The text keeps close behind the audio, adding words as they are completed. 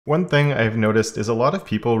One thing I've noticed is a lot of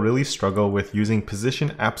people really struggle with using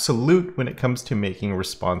position absolute when it comes to making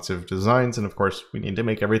responsive designs. And of course, we need to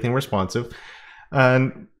make everything responsive.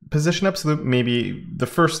 And position absolute, maybe the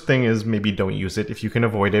first thing is maybe don't use it if you can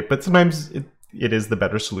avoid it, but sometimes it is the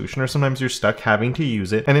better solution, or sometimes you're stuck having to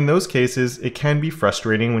use it. And in those cases, it can be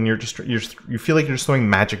frustrating when you feel like you're just throwing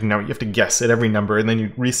magic now. You have to guess at every number, and then you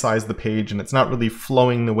resize the page and it's not really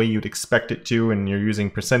flowing the way you'd expect it to, and you're using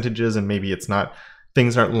percentages and maybe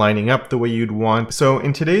things aren't lining up the way you'd want. So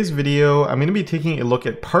in today's video, I'm going to be taking a look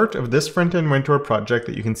at part of this front-end mentor project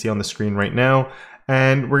that you can see on the screen right now.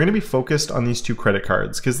 And we're going to be focused on these two credit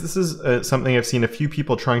cards, because this is something I've seen a few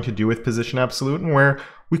people trying to do with position absolute, and where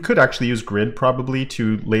we could actually use grid probably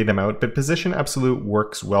to lay them out, but position absolute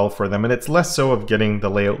works well for them. And it's less so of getting the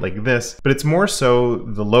layout like this, but it's more so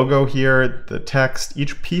the logo here, the text,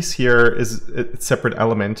 each piece here is a separate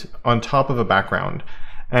element on top of a background.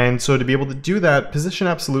 And so to be able to do that, position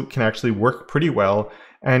absolute can actually work pretty well,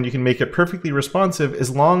 and you can make it perfectly responsive as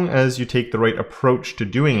long as you take the right approach to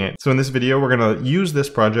doing it. So in this video, we're going to use this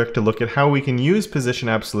project to look at how we can use position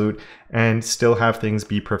absolute and still have things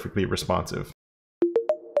be perfectly responsive.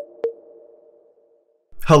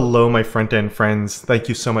 Hello, my front-end friends. Thank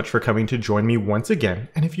you so much for coming to join me once again.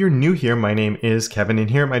 And if you're new here, my name is Kevin, and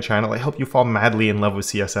here at my channel, I help you fall madly in love with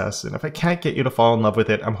CSS. And if I can't get you to fall in love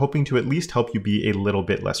with it, I'm hoping to at least help you be a little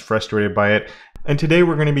bit less frustrated by it. And today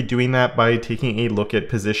we're going to be doing that by taking a look at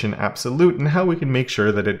position absolute and how we can make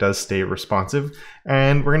sure that it does stay responsive.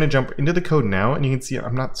 And we're going to jump into the code now, and you can see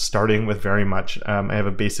I'm not starting with very much. I have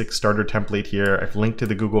a basic starter template here. I've linked to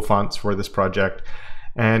the Google fonts for this project,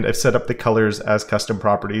 and I've set up the colors as custom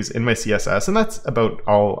properties in my CSS, and that's about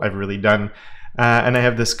all I've really done. And I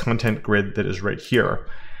have this content grid that is right here.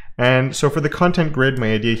 And so for the content grid,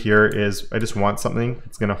 my idea here is I just want something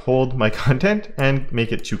that's going to hold my content and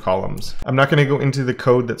make it 2 columns. I'm not going to go into the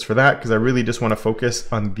code that's for that, because I really just want to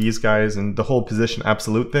focus on these guys and the whole position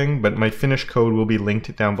absolute thing, but my finished code will be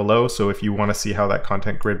linked down below. So if you want to see how that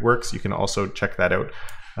content grid works, you can also check that out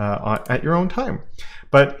at your own time.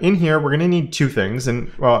 But in here, we're going to need 2 things.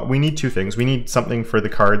 And well, we need 2 things. We need something for the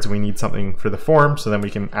cards. We need something for the form, so then we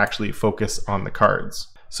can actually focus on the cards.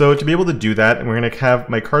 So to be able to do that, and we're going to have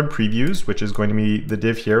my card previews, which is going to be the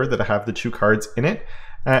div here that I have the 2 cards in it.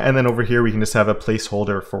 And then over here, we can just have a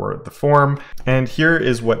placeholder for the form. And here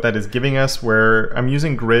is what that is giving us, where I'm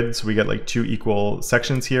using grid, so we get like 2 equal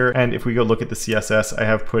sections here. And if we go look at the CSS, I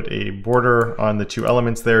have put a border on the 2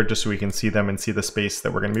 elements there just so we can see them and see the space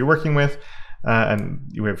that we're going to be working with. And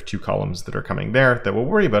we have 2 columns that are coming there that we'll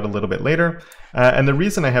worry about a little bit later. And the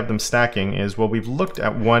reason I have them stacking is, well, we've looked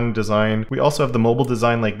at one design. We also have the mobile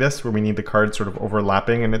design like this, where we need the cards sort of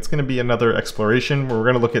overlapping, and it's going to be another exploration where we're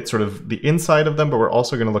going to look at sort of the inside of them, but we're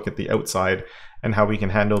also going to look at the outside and how we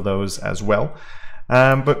can handle those as well.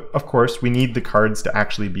 But of course, we need the cards to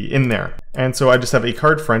actually be in there. And so I just have a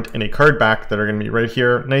card front and a card back that are going to be right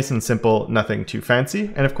here. Nice and simple, nothing too fancy.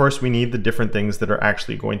 And of course, we need the different things that are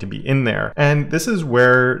actually going to be in there. And this is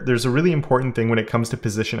where there's a really important thing when it comes to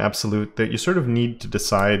position absolute that you sort of need to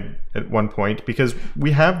decide at one point, because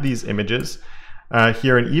we have these images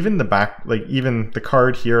here, and even the back, like even the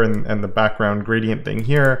card here and the background gradient thing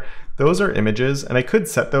here, those are images, and I could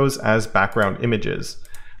set those as background images.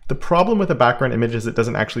 The problem with a background image is it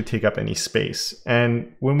doesn't actually take up any space.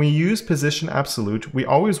 And when we use position absolute, we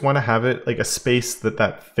always want to have it like a space that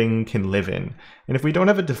that thing can live in. And if we don't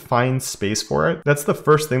have a defined space for it, that's the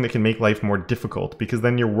first thing that can make life more difficult, because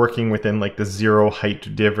then you're working within like the 0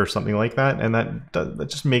 height div or something like that. And that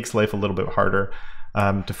just makes life a little bit harder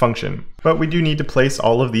to function. But we do need to place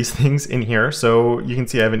all of these things in here. So you can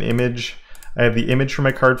see I have an image. I have the image for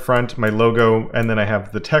my card front, my logo, and then I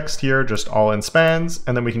have the text here just all in spans.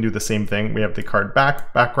 And then we can do the same thing. We have the card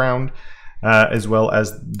background as well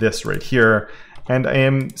as this right here. And I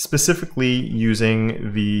am specifically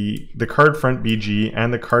using the card front BG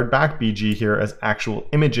and the card back BG here as actual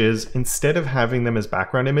images instead of having them as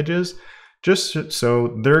background images, just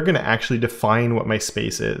so they're going to actually define what my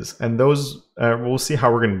space is. And those, we'll see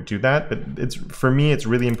how we're going to do that. But for me, it's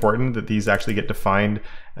really important that these actually get defined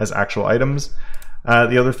as actual items.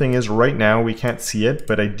 The other thing is right now we can't see it,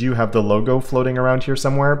 but I do have the logo floating around here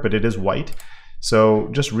somewhere, but it is white. So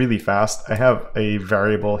just really fast, I have a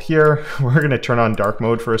variable here. We're going to turn on dark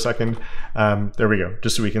mode for a second. There we go,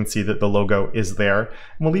 just so we can see that the logo is there.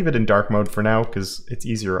 And we'll leave it in dark mode for now because it's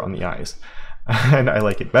easier on the eyes. And I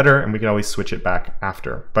like it better, and we can always switch it back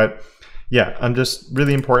after. But yeah, I'm just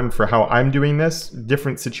really important for how I'm doing this.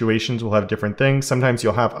 Different situations will have different things. Sometimes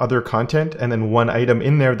you'll have other content and then one item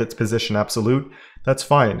in there that's position absolute. That's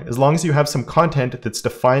fine, as long as you have some content that's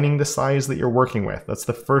defining the size that you're working with. That's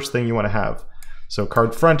the first thing you want to have. So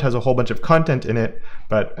card front has a whole bunch of content in it.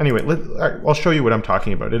 But anyway, I'll show you what I'm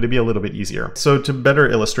talking about. It'll be a little bit easier. So to better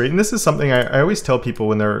illustrate, and this is something I always tell people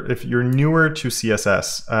when if you're newer to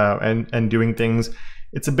CSS and doing things,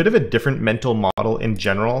 it's a bit of a different mental model in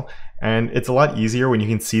general, and it's a lot easier when you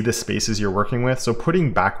can see the spaces you're working with. So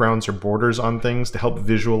putting backgrounds or borders on things to help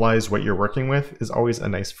visualize what you're working with is always a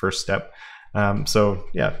nice first step. So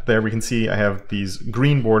yeah, there we can see I have these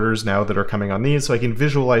green borders now that are coming on these, so I can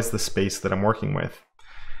visualize the space that I'm working with.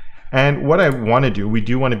 And what I want to do, we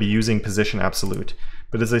do want to be using position absolute.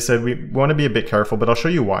 But as I said, we want to be a bit careful, but I'll show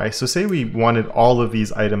you why. So say we wanted all of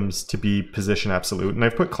these items to be position absolute, and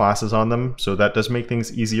I've put classes on them, so that does make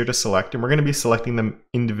things easier to select, and we're going to be selecting them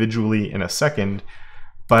individually in a second.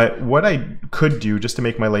 But what I could do, just to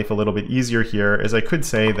make my life a little bit easier here, is I could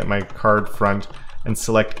say that my card front and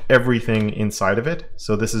select everything inside of it.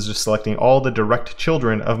 So this is just selecting all the direct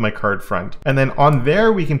children of my card front. And then on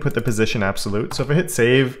there, we can put the position absolute. So if I hit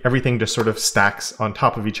save, everything just sort of stacks on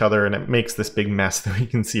top of each other and it makes this big mess that we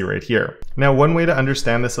can see right here. Now, one way to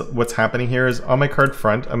understand this, what's happening here is on my card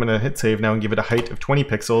front, I'm gonna hit save now and give it a height of 20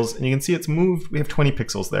 pixels. And you can see it's moved, we have 20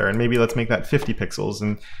 pixels there, and maybe let's make that 50 pixels.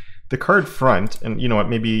 And the card front, and you know what,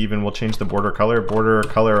 maybe even we'll change the border color. Border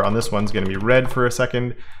color on this one's gonna be red for a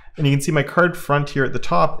second. And you can see my card front here at the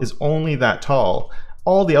top is only that tall.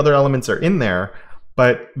 All the other elements are in there,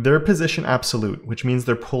 but they're position absolute, which means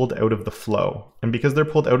they're pulled out of the flow. And because they're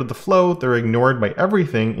pulled out of the flow, they're ignored by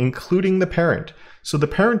everything, including the parent. So the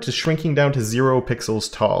parent is shrinking down to 0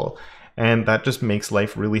 pixels tall. And that just makes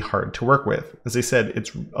life really hard to work with. As I said,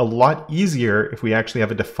 it's a lot easier if we actually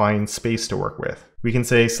have a defined space to work with. We can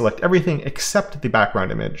say select everything except the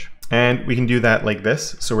background image. And we can do that like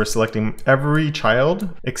this. So we're selecting every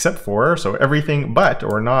child except for, so everything but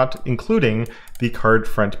or not, including the card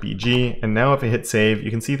front BG. And now if I hit save,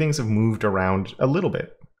 you can see things have moved around a little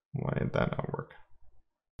bit. Why did that not work?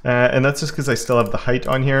 And that's just because I still have the height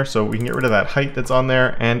on here, so we can get rid of that height that's on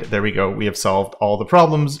there, and there we go. We have solved all the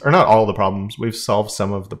problems, or not all the problems, we've solved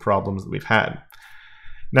some of the problems that we've had.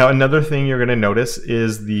 Now, another thing you're going to notice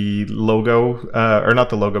is the logo, or not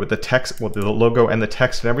the logo, but the text, well, the logo and the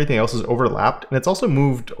text and everything else is overlapped, and it's also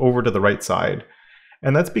moved over to the right side.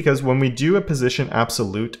 And that's because when we do a position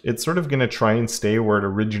absolute, it's sort of going to try and stay where it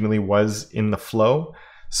originally was in the flow.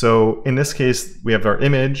 So in this case, we have our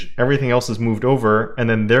image, everything else is moved over, and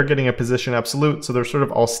then they're getting a position absolute, so they're sort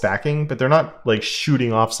of all stacking, but they're not like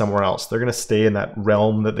shooting off somewhere else. They're gonna stay in that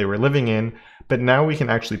realm that they were living in, but now we can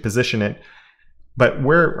actually position it. But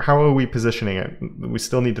how are we positioning it? We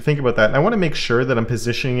still need to think about that. And I wanna make sure that I'm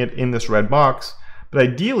positioning it in this red box, but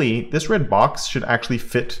ideally, this red box should actually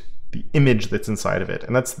fit the image that's inside of it.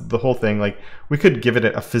 And that's the whole thing. Like, we could give it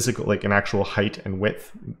a physical, like an actual height and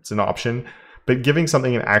width. It's an option. But giving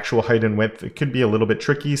something an actual height and width, it could be a little bit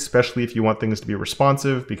tricky, especially if you want things to be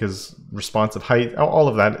responsive, because responsive height, all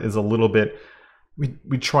of that is a little bit,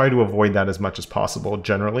 we try to avoid that as much as possible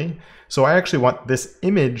generally. So I actually want this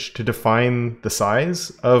image to define the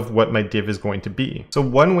size of what my div is going to be. So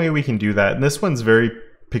one way we can do that, and this one's very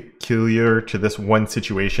peculiar to this one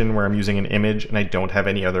situation where I'm using an image and I don't have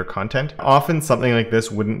any other content. Often something like this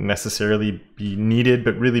wouldn't necessarily be needed,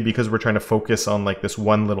 but really because we're trying to focus on like this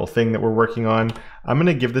one little thing that we're working on, I'm going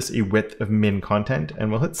to give this a width of min content, and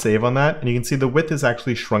we'll hit save on that. And you can see the width is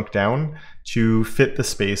actually shrunk down to fit the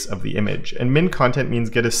space of the image. And min content means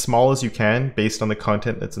get as small as you can based on the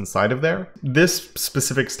content that's inside of there. This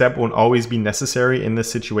specific step won't always be necessary in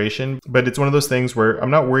this situation, but it's one of those things where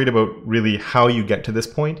I'm not worried about really how you get to this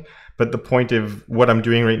point, but the point of what I'm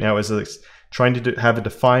doing right now is trying to have a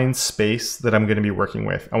defined space that I'm going to be working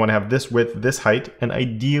with. I want to have this width, this height, and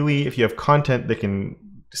ideally if you have content that can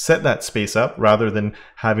set that space up rather than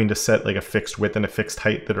having to set like a fixed width and a fixed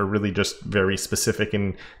height that are really just very specific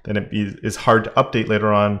and then it is hard to update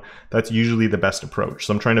later on, that's usually the best approach.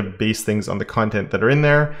 So I'm trying to base things on the content that are in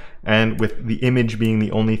there, and with the image being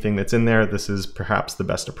the only thing that's in there, this is perhaps the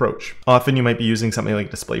best approach. Often you might be using something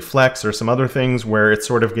like display flex or some other things where it's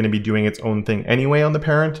sort of going to be doing its own thing anyway on the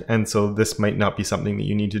parent, and so this might not be something that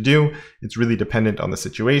you need to do. It's really dependent on the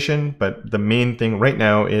situation, but the main thing right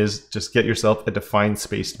now is just get yourself a defined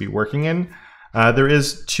space to be working in. There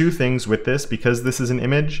is two things with this, because this is an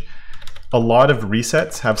image. A lot of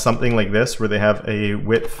resets have something like this where they have a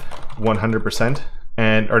width 100%,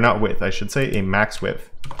 or not width, I should say, a max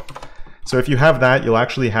width. So if you have that, you'll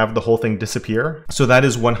actually have the whole thing disappear. So that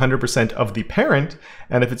is 100% of the parent.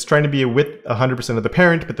 And if it's trying to be a width 100% of the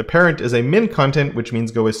parent, but the parent is a min content, which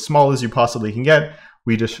means go as small as you possibly can get,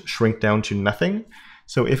 we just shrink down to nothing.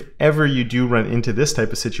 So if ever you do run into this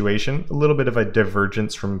type of situation, a little bit of a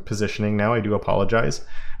divergence from positioning now, I do apologize.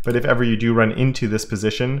 But if ever you do run into this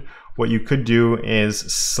position, what you could do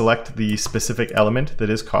is select the specific element that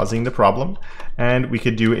is causing the problem, and we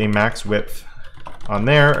could do a max width on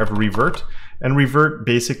there of revert. And revert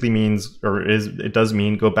basically means, it does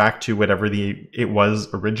mean go back to whatever it was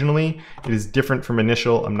originally. It is different from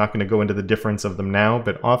initial. I'm not going to go into the difference of them now,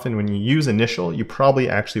 but often when you use initial, you probably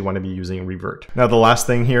actually want to be using revert. Now the last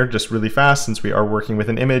thing here, just really fast, since we are working with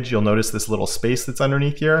an image, you'll notice this little space that's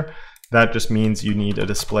underneath here. That just means you need a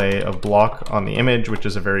display of block on the image, which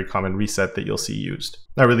is a very common reset that you'll see used.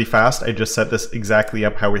 Now really fast, I just set this exactly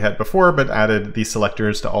up how we had before, but added these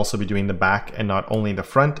selectors to also be doing the back and not only the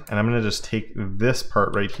front. And I'm gonna just take this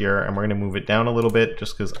part right here and we're gonna move it down a little bit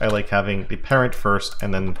just because I like having the parent first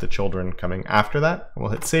and then the children coming after that.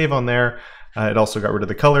 We'll hit save on there. It also got rid of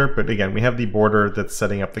the color, but again, we have the border that's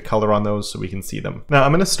setting up the color on those so we can see them. Now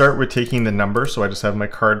I'm gonna start with taking the number. So I just have my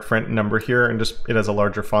card front number here and just it has a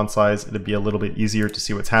larger font size. It'd be a little bit easier to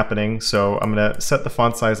see what's happening. So I'm gonna set the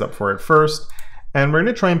font size up for it first. And we're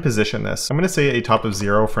gonna try and position this. I'm gonna say a top of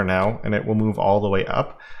 0 for now, and it will move all the way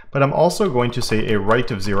up. But I'm also going to say a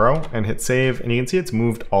right of 0 and hit save. And you can see it's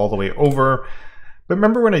moved all the way over. But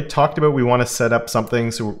remember when I talked about we want to set up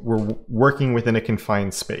something so we're working within a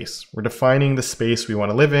confined space. We're defining the space we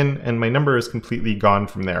want to live in, and my number is completely gone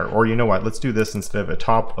from there. Or you know what, let's do this instead of a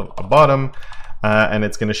top of a bottom, and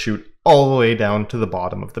it's going to shoot all the way down to the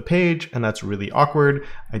bottom of the page, and that's really awkward.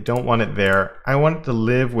 I don't want it there. I want it to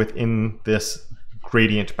live within this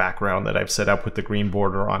gradient background that I've set up with the green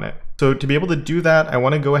border on it. So to be able to do that, I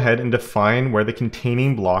want to go ahead and define where the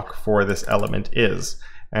containing block for this element is.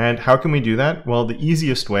 And how can we do that? Well, the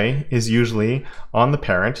easiest way is usually on the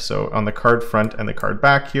parent, so on the card front and the card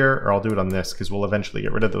back here, or I'll do it on this because we'll eventually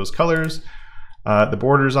get rid of those colors, the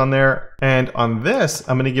borders on there. And on this,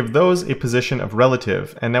 I'm going to give those a position of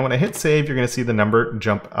relative. And now when I hit save, you're going to see the number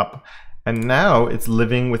jump up. And now it's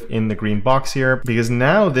living within the green box here because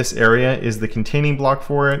now this area is the containing block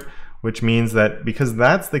for it, which means that because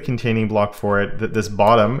that's the containing block for it, that this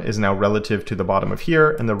bottom is now relative to the bottom of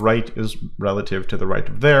here, and the right is relative to the right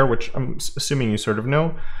of there, which I'm assuming you sort of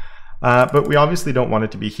know. But we obviously don't want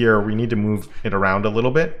it to be here. We need to move it around a little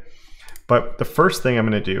bit. But the first thing I'm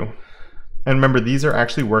going to do, and remember these are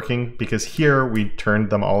actually working because here we turned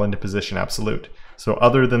them all into position absolute. So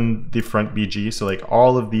other than the front BG, so like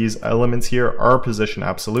all of these elements here are position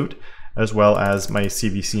absolute, as well as my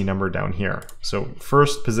CVC number down here. So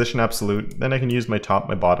first position absolute, then I can use my top,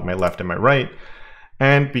 my bottom, my left, and my right.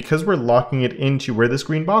 And because we're locking it into where this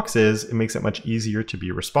green box is, it makes it much easier to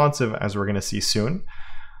be responsive, as we're gonna see soon.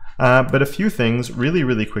 But a few things really,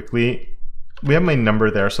 really quickly. We have my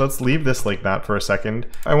number there, so let's leave this like that for a second.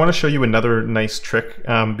 I wanna show you another nice trick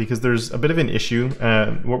because there's a bit of an issue.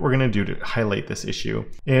 What we're gonna do to highlight this issue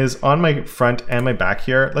is on my front and my back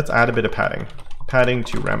here, let's add a bit of padding. Padding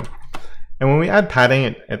to rem. And when we add padding,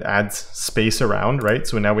 it adds space around, right?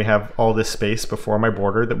 So now we have all this space before my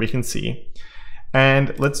border that we can see.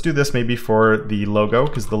 And let's do this maybe for the logo,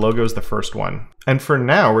 because the logo is the first one. And for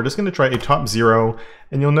now, we're just going to try a top 0,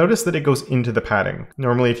 and you'll notice that it goes into the padding.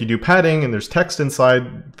 Normally, if you do padding and there's text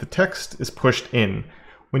inside, the text is pushed in.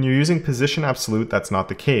 When you're using position absolute, that's not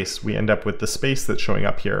the case. We end up with the space that's showing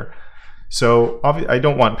up here. So I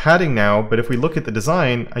don't want padding now, but if we look at the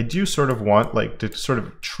design, I do sort of want like to sort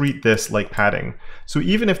of treat this like padding. So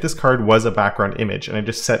even if this card was a background image and I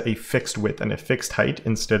just set a fixed width and a fixed height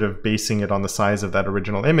instead of basing it on the size of that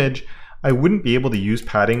original image, I wouldn't be able to use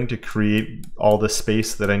padding to create all the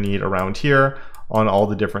space that I need around here on all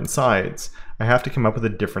the different sides. I have to come up with a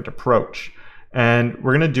different approach. And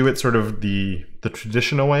we're going to do it sort of the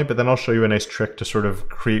traditional way, but then I'll show you a nice trick to sort of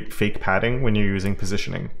create fake padding when you're using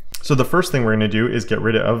positioning. So the first thing we're going to do is get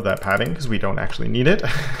rid of that padding because we don't actually need it.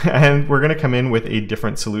 And we're going to come in with a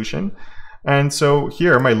different solution. And so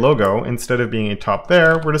here, my logo, instead of being a top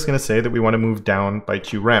there, we're just going to say that we want to move down by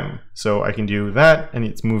 2 rem. So I can do that, and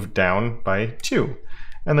it's moved down by 2.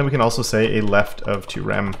 And then we can also say a left of 2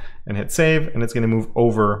 rem and hit save, and it's going to move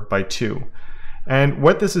over by 2. And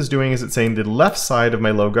what this is doing is it's saying the left side of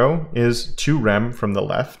my logo is 2 rem from the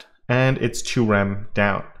left, and it's 2 rem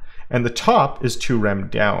down. And the top is 2 rem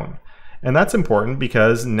down. And that's important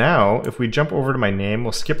because now if we jump over to my name,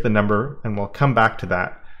 we'll skip the number and we'll come back to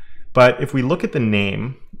that. But if we look at the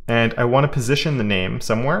name and I want to position the name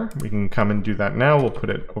somewhere, we can come and do that now. We'll put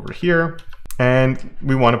it over here. And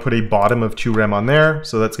we want to put a bottom of 2 rem on there.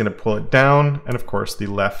 So that's going to pull it down. And of course, the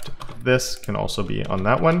left of this can also be on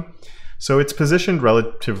that one. So it's positioned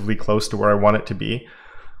relatively close to where I want it to be.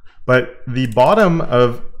 But the bottom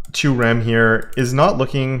of 2rem here is not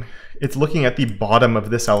looking, it's looking at the bottom of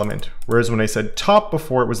this element. Whereas when I said top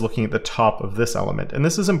before, it was looking at the top of this element. And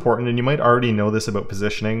this is important, and you might already know this about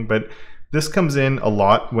positioning, but this comes in a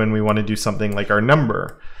lot when we want to do something like our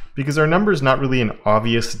number. Because our number is not really an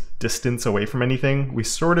obvious distance away from anything. We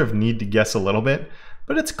sort of need to guess a little bit,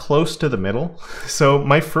 but it's close to the middle. So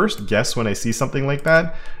my first guess when I see something like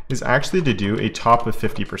that is actually to do a top of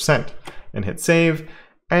 50% and hit save.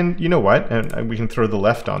 And you know what? And we can throw the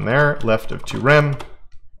left on there, left of 2rem.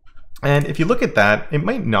 And if you look at that, it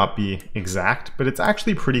might not be exact, but it's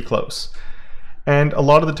actually pretty close. And a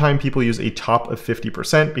lot of the time people use a top of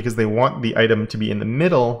 50% because they want the item to be in the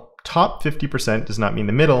middle. Top 50% does not mean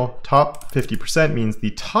the middle. Top 50% means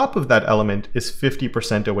the top of that element is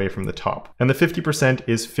 50% away from the top. And the 50%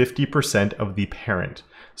 is 50% of the parent.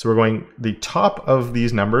 So we're going, the top of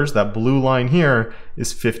these numbers, that blue line here,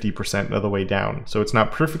 is 50% of the way down. So it's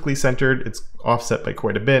not perfectly centered, it's offset by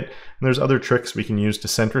quite a bit. And there's other tricks we can use to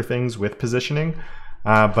center things with positioning.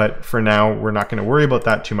 But for now, we're not going to worry about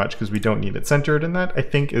that too much because we don't need it centered. And that, I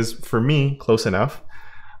think, is, for me, close enough.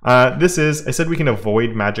 This is, I said we can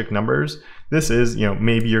avoid magic numbers. This is, you know,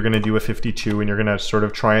 maybe you're going to do a 52 and you're going to sort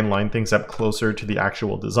of try and line things up closer to the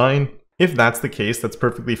actual design. If that's the case, that's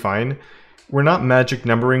perfectly fine. We're not magic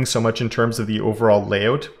numbering so much in terms of the overall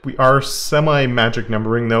layout. We are semi-magic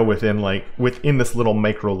numbering though within this little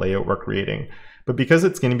micro layout we're creating. But because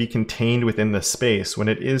it's going to be contained within the space, when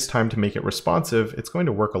it is time to make it responsive, it's going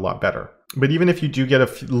to work a lot better. But even if you do get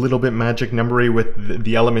a little bit magic numbery with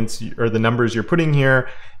the elements or the numbers you're putting here,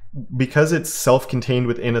 because it's self-contained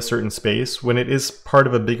within a certain space, when it is part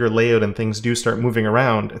of a bigger layout and things do start moving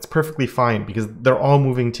around, it's perfectly fine because they're all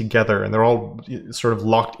moving together and they're all sort of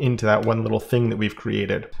locked into that one little thing that we've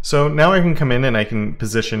created. So now I can come in and I can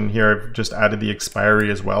position here. I've just added the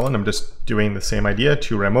expiry as well, and I'm just doing the same idea,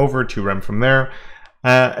 2rem over, 2rem from there.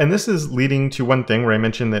 And this is leading to one thing where I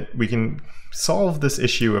mentioned that we can solve this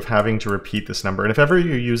issue of having to repeat this number. And if ever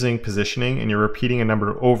you're using positioning and you're repeating a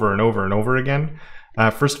number over and over and over again,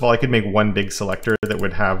 first of all, I could make one big selector that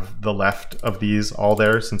would have the left of these all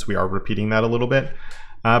there since we are repeating that a little bit.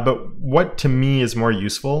 But what to me is more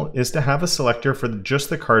useful is to have a selector for just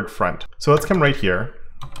the card front. So let's come right here.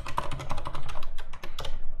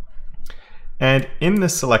 And in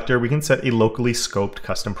this selector, we can set a locally scoped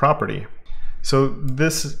custom property. So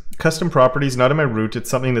this custom property is not in my root,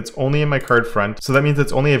 it's something that's only in my card front. So that means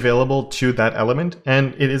it's only available to that element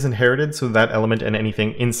and it is inherited, so that element and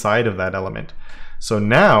anything inside of that element. So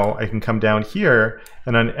now I can come down here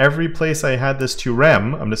and on every place I had this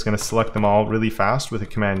 2rem, I'm just going to select them all really fast with a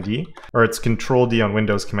Command D, or it's Control D on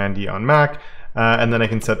Windows, Command D on Mac. And then I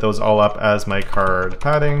can set those all up as my card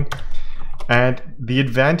padding. And the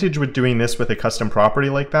advantage with doing this with a custom property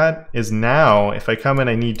like that is now if I come and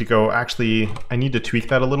I need to go, actually, I need to tweak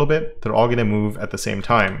that a little bit, they're all going to move at the same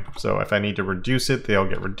time. So if I need to reduce it, they all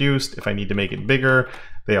get reduced. If I need to make it bigger,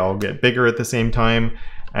 they all get bigger at the same time.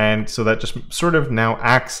 And so that just sort of now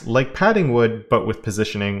acts like padding would, but with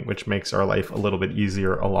positioning, which makes our life a little bit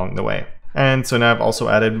easier along the way. And so now I've also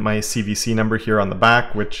added my CVC number here on the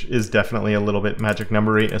back, which is definitely a little bit magic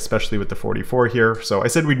numbery, especially with the 44 here. So I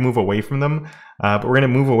said we'd move away from them, but we're going to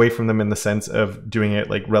move away from them in the sense of doing it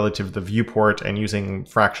like relative to the viewport and using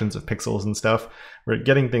fractions of pixels and stuff. We're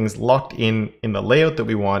getting things locked in the layout that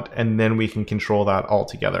we want, and then we can control that all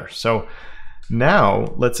together. So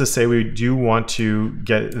now, let's just say we do want to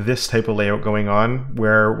get this type of layout going on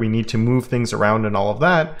where we need to move things around and all of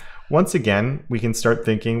that. Once again, we can start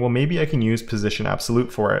thinking, well, maybe I can use position absolute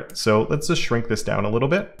for it. So let's just shrink this down a little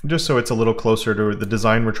bit, just so it's a little closer to the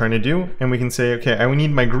design we're trying to do. And we can say, okay, I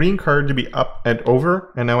need my green card to be up and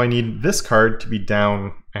over, and now I need this card to be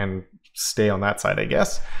down and stay on that side, I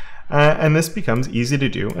guess. And this becomes easy to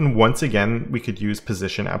do. And once again, we could use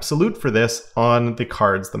position absolute for this on the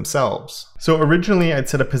cards themselves. So originally I'd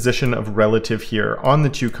set a position of relative here on the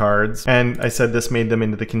 2 cards. And I said this made them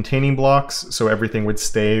into the containing blocks. So everything would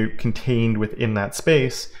stay contained within that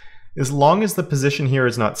space. As long as the position here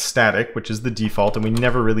is not static, which is the default, and we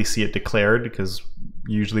never really see it declared because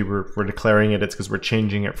usually we're declaring it, it's because we're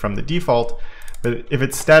changing it from the default. But if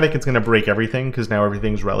it's static, it's going to break everything because now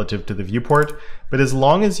everything's relative to the viewport. But as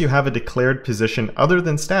long as you have a declared position other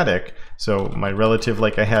than static, so my relative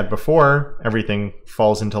like I had before, everything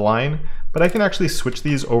falls into line, but I can actually switch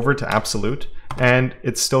these over to absolute and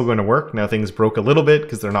it's still going to work. Now things broke a little bit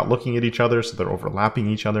because they're not looking at each other, so they're overlapping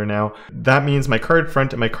each other now. That means my card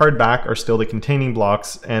front and my card back are still the containing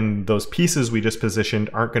blocks, and those pieces we just positioned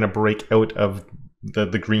aren't going to break out of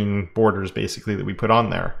the green borders basically that we put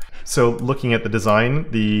on there. So looking at the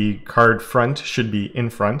design, the card front should be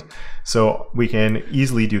in front. So we can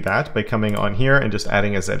easily do that by coming on here and just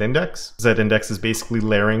adding a Z-index. Z-index is basically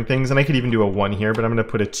layering things, and I could even do a 1 here, but I'm going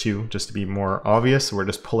to put a 2 just to be more obvious. So we're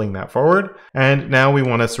just pulling that forward. And now we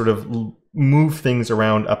want to sort of move things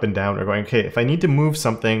around up and down. We're going, okay, if I need to move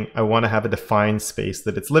something, I want to have a defined space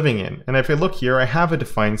that it's living in. And if I look here, I have a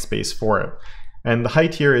defined space for it. And the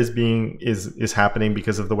height here is happening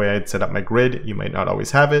because of the way I'd set up my grid. You might not always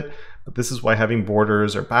have it, but this is why having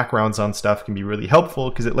borders or backgrounds on stuff can be really helpful,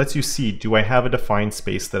 because it lets you see, do I have a defined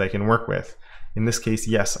space that I can work with? In this case,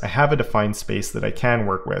 yes, I have a defined space that I can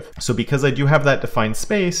work with. So because I do have that defined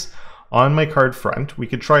space on my card front, we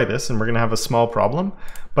could try this, and we're going to have a small problem.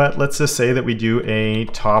 But let's just say that we do a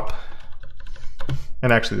top.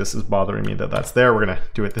 And actually this is bothering me that that's there. We're gonna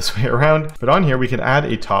do it this way around. But on here we can add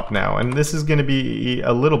a top now. And this is gonna be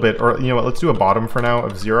a little bit, or you know what, let's do a bottom for now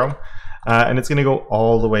of 0. And it's gonna go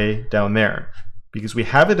all the way down there. Because we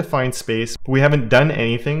have a defined space, but we haven't done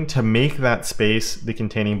anything to make that space the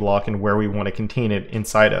containing block and where we wanna contain it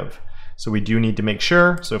inside of. So we do need to make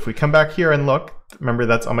sure. So if we come back here and look, remember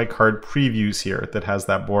that's on my card previews here that has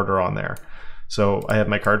that border on there. So I have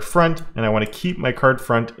my card front, and I want to keep my card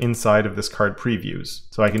front inside of this card previews.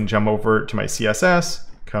 So I can jump over to my CSS,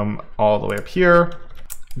 come all the way up here,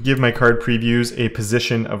 give my card previews a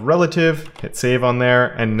position of relative, hit save on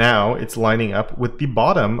there, and now it's lining up with the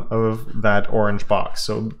bottom of that orange box.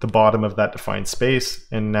 So the bottom of that defined space,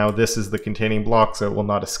 and now this is the containing block, so it will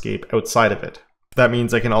not escape outside of it. That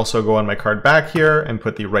means I can also go on my card back here and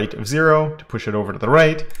put the right of 0 to push it over to the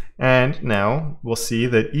right. And now we'll see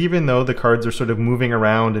that even though the cards are sort of moving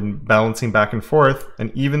around and balancing back and forth,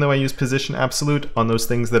 and even though I use position absolute on those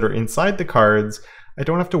things that are inside the cards, I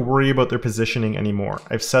don't have to worry about their positioning anymore.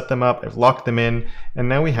 I've set them up, I've locked them in, and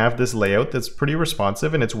now we have this layout that's pretty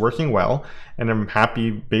responsive and it's working well. And I'm happy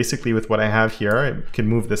basically with what I have here. I can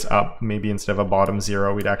move this up. Maybe instead of a bottom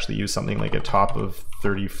 0, we'd actually use something like a top of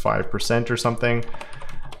 35% or something.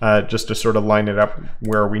 Just to sort of line it up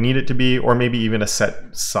where we need it to be, or maybe even a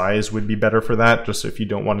set size would be better for that, just so if you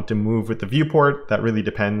don't want it to move with the viewport. That really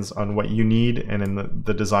depends on what you need and in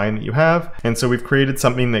the design that you have. And so we've created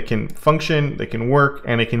something that can function, that can work,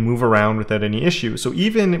 and it can move around without any issue. So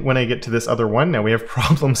even when I get to this other one, now we have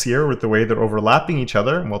problems here with the way they're overlapping each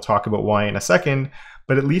other, and we'll talk about why in a second.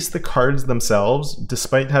 But at least the cards themselves,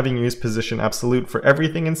 despite having used position absolute for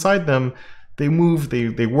everything inside them, they move,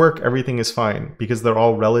 they work, everything is fine because they're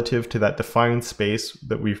all relative to that defined space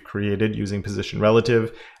that we've created using position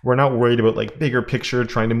relative. We're not worried about like bigger picture,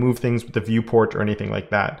 trying to move things with the viewport or anything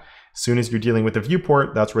like that. As soon as you're dealing with the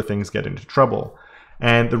viewport, that's where things get into trouble.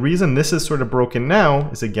 And the reason this is sort of broken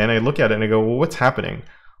now is, again, I look at it and I go, well, what's happening?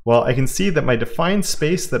 Well, I can see that my defined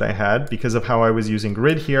space that I had, because of how I was using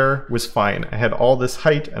grid here, was fine. I had all this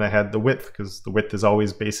height and I had the width, because the width is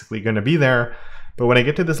always basically going to be there. But when I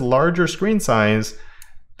get to this larger screen size,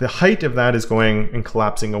 the height of that is going and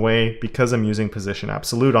collapsing away because I'm using position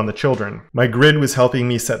absolute on the children. My grid was helping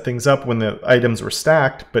me set things up when the items were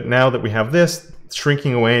stacked, but now that we have this, it's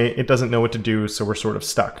shrinking away, it doesn't know what to do, so we're sort of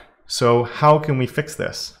stuck. So how can we fix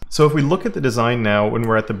this? So if we look at the design now, when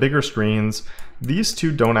we're at the bigger screens, these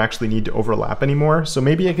two don't actually need to overlap anymore. So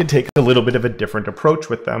maybe I could take a little bit of a different approach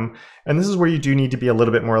with them. And this is where you do need to be a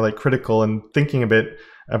little bit more like critical and thinking a bit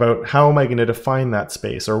about how am I going to define that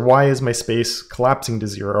space, or why is my space collapsing to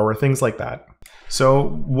 0, or things like that. So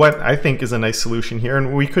what I think is a nice solution here,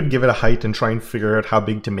 and we could give it a height and try and figure out how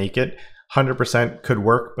big to make it. 100% could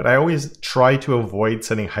work, but I always try to avoid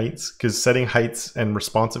setting heights because setting heights and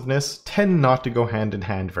responsiveness tend not to go hand in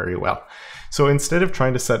hand very well. So instead of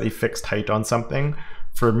trying to set a fixed height on something,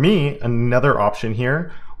 for me, another option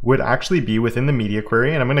here would actually be within the media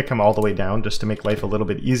query, and I'm going to come all the way down just to make life a little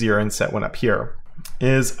bit easier and set one up here,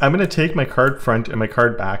 is I'm going to take my card front and my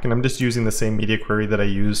card back, and I'm just using the same media query that I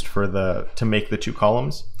used for to make the two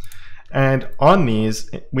columns. And on these,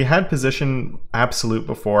 we had position absolute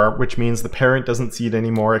before, which means the parent doesn't see it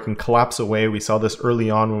anymore. It can collapse away. We saw this early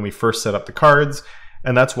on when we first set up the cards.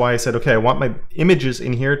 And that's why I said, okay, I want my images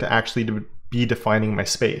in here to actually be defining my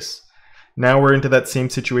space. Now we're into that same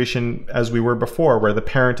situation as we were before, where the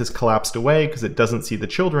parent is collapsed away because it doesn't see the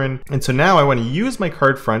children. And so now I want to use my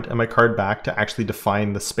card front and my card back to actually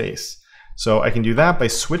define the space. So I can do that by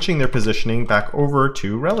switching their positioning back over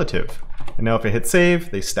to relative. And now if I hit save,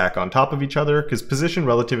 they stack on top of each other because position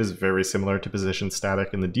relative is very similar to position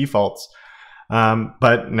static in the defaults.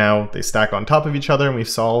 But now they stack on top of each other and we've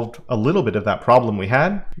solved a little bit of that problem we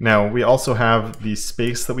had. Now we also have the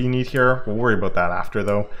space that we need here. We'll worry about that after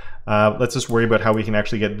though. Let's just worry about how we can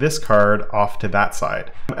actually get this card off to that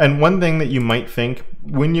side. And one thing that you might think,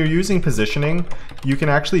 when you're using positioning, you can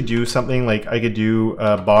actually do something like I could do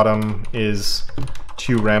bottom is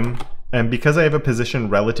 2 rem. And because I have a position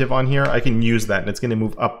relative on here, I can use that and it's going to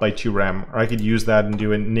move up by 2 rem. Or I could use that and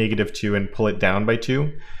do a -2 and pull it down by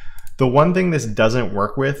 2. The one thing this doesn't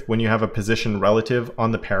work with when you have a position relative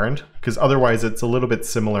on the parent, because otherwise it's a little bit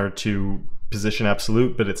similar to position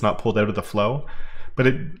absolute, but it's not pulled out of the flow. But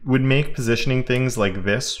it would make positioning things like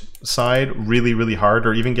this side really, really hard,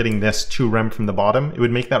 or even getting this 2 rem from the bottom, it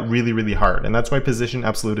would make that really, really hard. And that's why position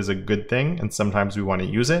absolute is a good thing, and sometimes we want to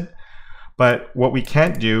use it. But what we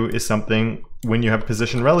can't do is something, when you have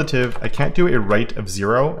position relative, I can't do a right of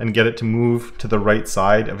 0 and get it to move to the right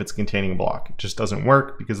side of its containing block. It just doesn't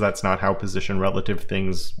work because that's not how position relative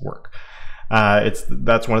things work.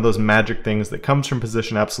 That's one of those magic things that comes from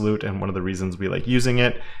position absolute, and one of the reasons we like using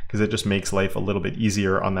it, because it just makes life a little bit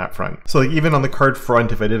easier on that front. So like even on the card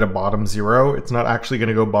front, if I did a bottom 0, it's not actually going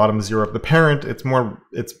to go bottom 0 of the parent.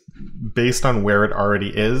 It's based on where it already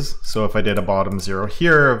is. So if I did a bottom 0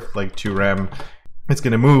 here of like 2 rem, it's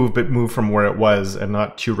going to move, but move from where it was and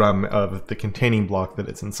not 2 rem of the containing block that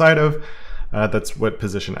it's inside of. That's what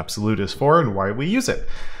position absolute is for and why we use it.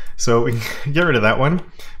 So we can get rid of that one,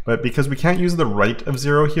 but because we can't use the right of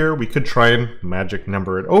 0 here, we could try and magic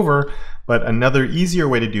number it over, but another easier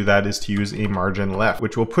way to do that is to use a margin left,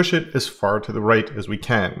 which will push it as far to the right as we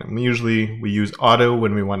can. And we use auto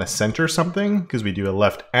when we want to center something, because we do a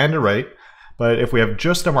left and a right, but if we have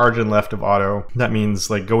just a margin left of auto, that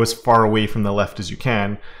means like go as far away from the left as you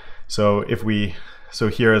can. So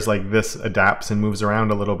here as like this adapts and moves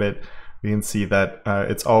around a little bit, we can see that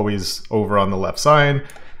it's always over on the left side.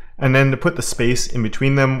 And then to put the space in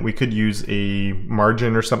between them, we could use a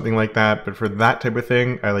margin or something like that. But for that type of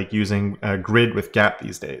thing, I like using a grid with gap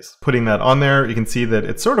these days. Putting that on there, you can see that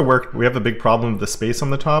it sort of worked. We have a big problem with the space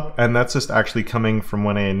on the top, and that's just actually coming from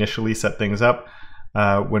when I initially set things up.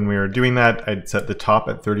 When we were doing that, I'd set the top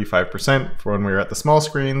at 35% for when we were at the small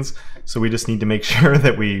screens. So we just need to make sure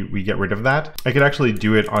that we get rid of that. I could actually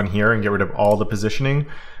do it on here and get rid of all the positioning.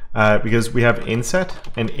 Because we have inset,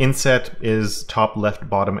 and inset is top, left,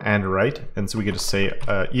 bottom, and right. And so we could just say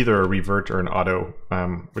either a revert or an auto.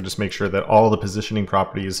 We'll just make sure that all the positioning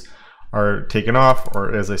properties are taken off,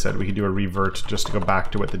 or as I said, we could do a revert just to go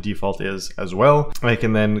back to what the default is as well. I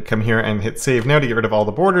can then come here and hit save now to get rid of all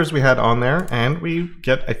the borders we had on there, and we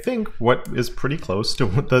get, I think, what is pretty close to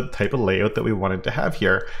the type of layout that we wanted to have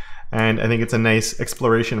here. And I think it's a nice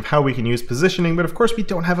exploration of how we can use positioning, but of course we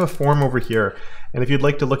don't have a form over here. And if you'd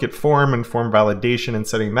like to look at form and form validation and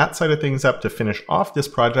setting that side of things up to finish off this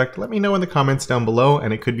project, let me know in the comments down below,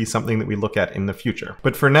 and it could be something that we look at in the future.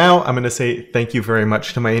 But for now, I'm going to say thank you very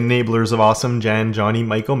much to my enablers of awesome, Jan, Johnny,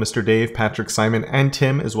 Michael, Mr. Dave, Patrick, Simon, and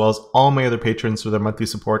Tim, as well as all my other patrons for their monthly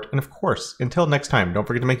support. And of course, until next time, don't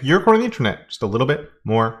forget to make your corner of the internet just a little bit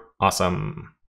more awesome.